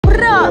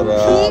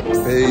up,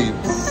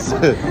 peeps?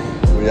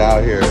 We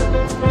out here,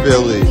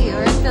 Philly.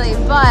 We're in Philly,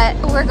 but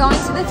we're going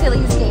to the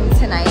Phillies game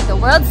tonight, the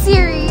World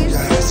Series.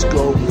 Yes,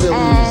 go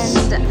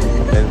Phillies.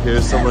 And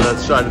here's someone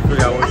that's trying to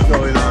figure out what's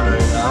going on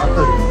right now.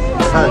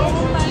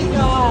 Oh my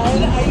God!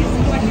 I used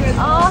to watch you.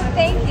 Oh,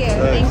 thank you,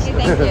 thank you,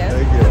 thank you.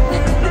 Thank you.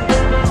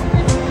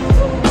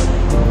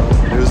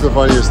 Here's the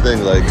funniest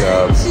thing, like,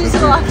 She's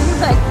walking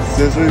like.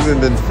 Since we've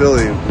been in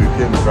Philly, we've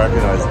been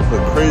recognized for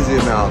crazy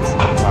amounts of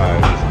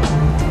times.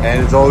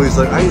 And it's always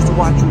like, I used to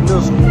watch you in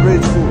middle school,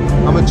 grade school.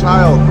 I'm a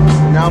child,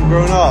 and now I'm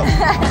grown up.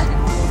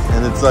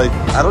 And it's like,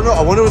 I don't know,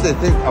 I wonder what they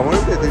think. I wonder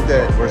if they think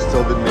that we're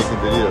still been making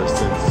videos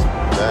since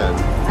then.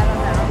 I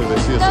don't know. Because they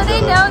see us no, together.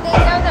 they know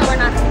that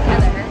we're not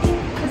together.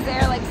 Because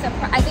they're like,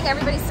 I think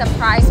everybody's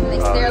surprised when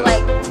they're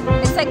like,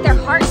 it's like their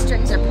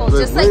heartstrings are pulled,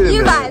 just like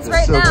you guys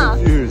right so now.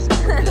 Confused.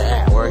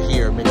 Yeah, we're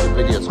here making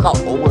videos. Look how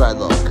old I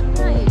look.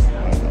 Nice.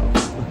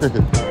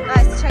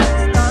 Guys, check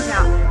this dog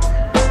out.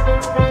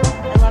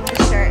 I love the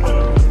shirt.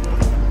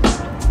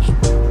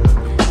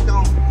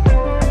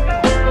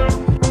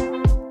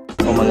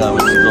 Oh my God, we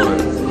spilled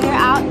it. We're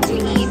out to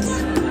eat.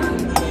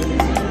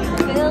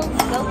 Bills,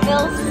 go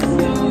Bills.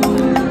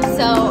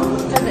 So,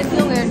 does it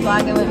feel weird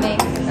vlogging with me?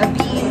 Or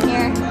being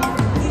here in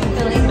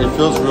Philly? It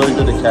feels really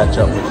good to catch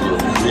up with you.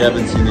 We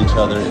haven't seen each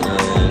other in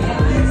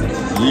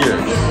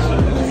years.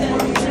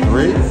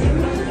 3?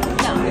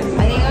 No,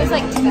 I think it was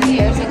like 2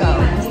 years ago.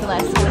 Was the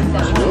last time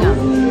that we hung out.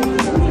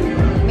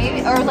 Maybe,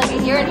 or like a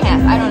year and a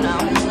half. I don't know.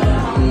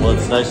 Well,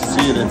 it's nice to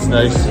see it. It's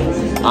nice.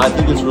 I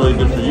think it's really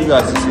good for you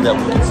guys to see that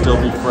we can still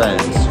be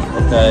friends.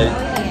 Okay?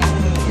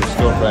 We're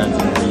still friends,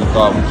 and we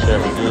thought we'd share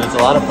it with you. And it's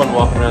a lot of fun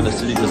walking around the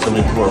city because so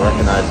many people are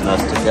recognizing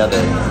us together.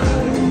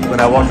 When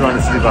I walked around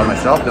the city by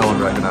myself, no one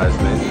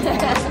recognized me.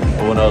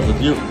 But when I was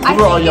with you, we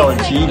were all yelling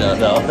Gina,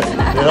 though.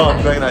 They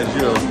don't recognize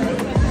you.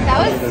 That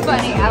was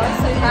funny. I was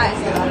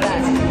surprised about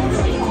that.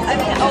 I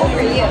mean,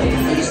 over you.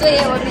 Usually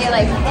it would be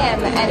like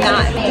him and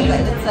not me, but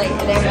it's like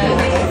they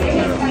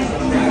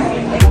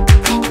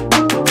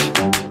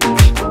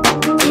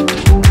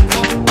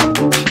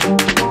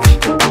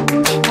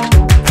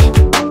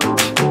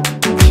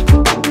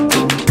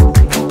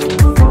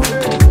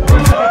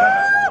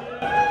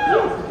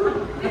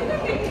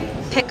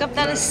pick up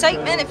that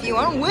excitement if you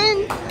want to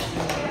win.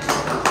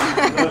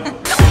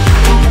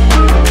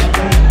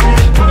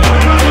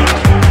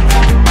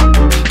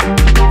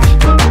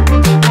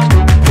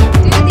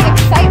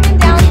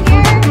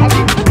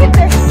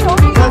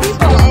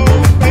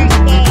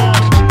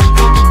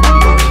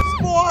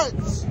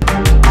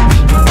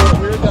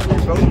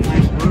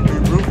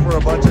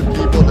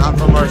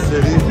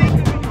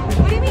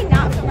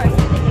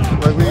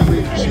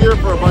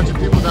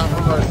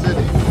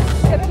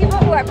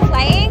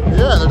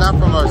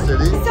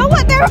 So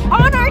what? They're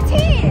on our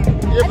team.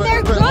 Yeah, but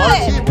they're good.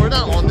 Our team, we're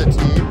not on the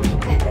team.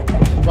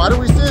 Why do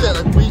we say that?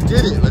 Like, we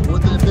did it. Like,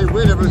 what, if they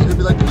win, everyone's gonna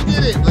be like, we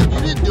did it. Like, you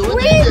didn't do it.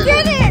 We did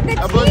it.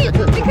 The team.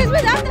 Because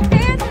without the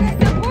fans and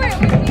the support, it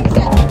wouldn't be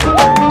good.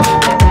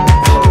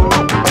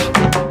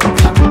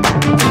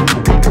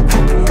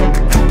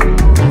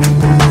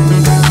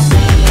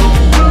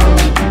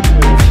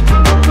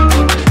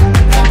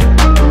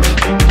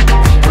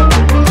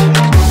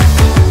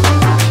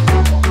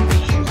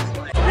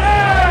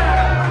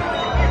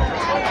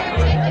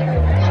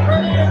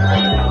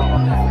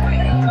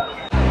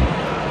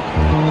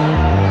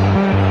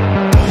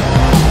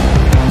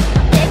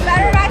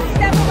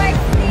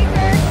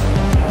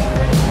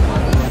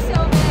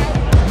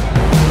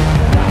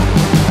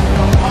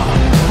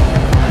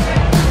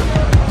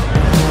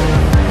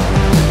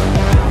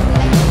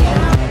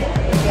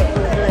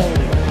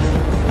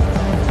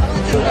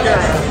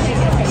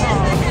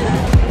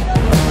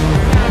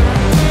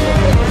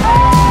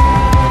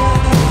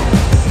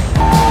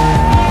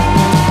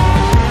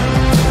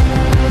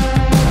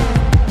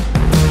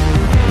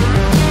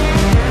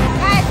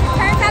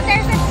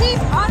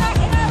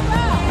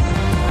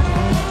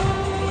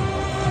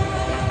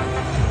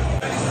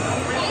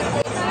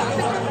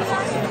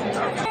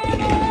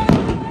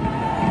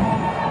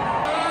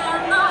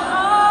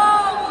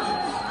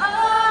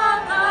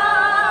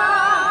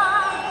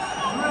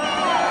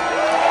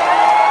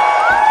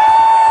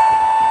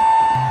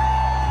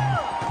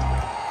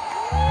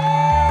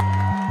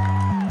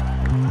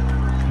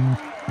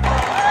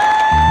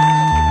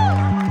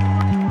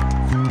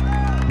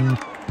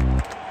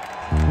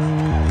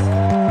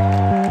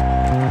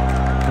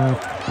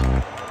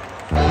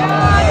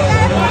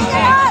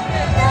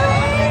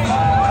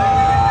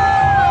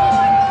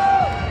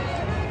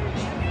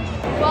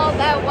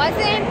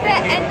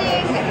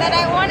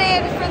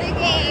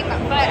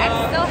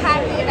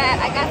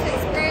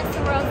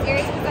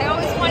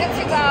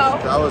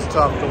 That was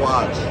tough to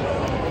watch.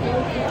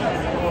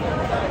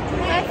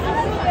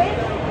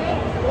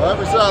 Well,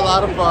 we saw a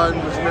lot of fun.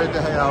 It was great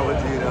to hang out with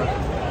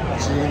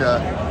Gina.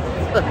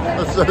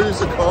 I'm so used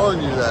to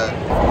calling you that.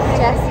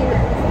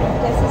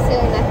 Jesse's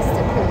sitting next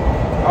to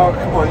Pooh. Oh,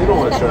 come on. You don't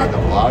want to show her the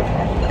vlog.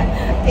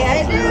 Yeah,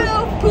 I do.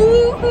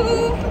 Pooh.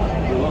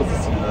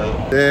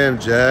 Damn,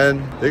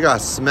 Jen. They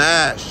got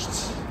smashed.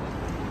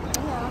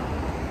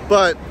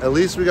 But at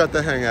least we got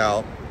to hang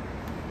out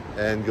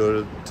and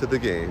go to the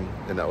game,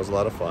 and that was a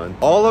lot of fun.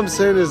 All I'm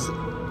saying is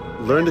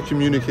learn to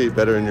communicate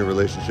better in your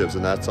relationships,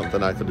 and that's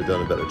something I could have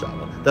done a better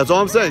job of. That's all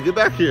I'm saying. Get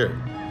back here.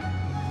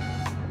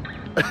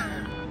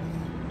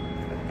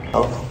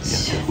 Oh,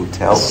 yeah,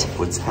 tell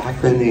what's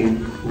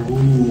happening.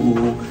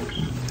 Ooh.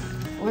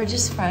 We're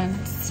just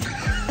friends.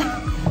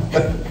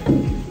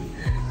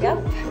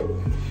 Yep.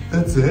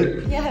 That's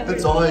it? Yeah.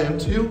 That's all I am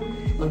to you?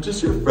 I'm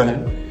just your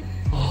friend.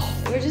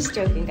 We're just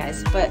joking,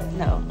 guys, but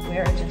no,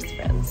 we're just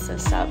friends. So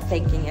stop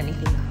thinking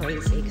anything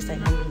crazy, because I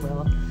know you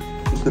will.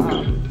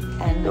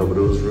 No, but it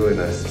was really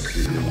nice to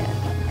see you.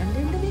 Yeah, end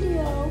in the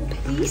video.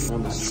 Peace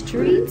on the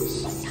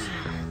streets.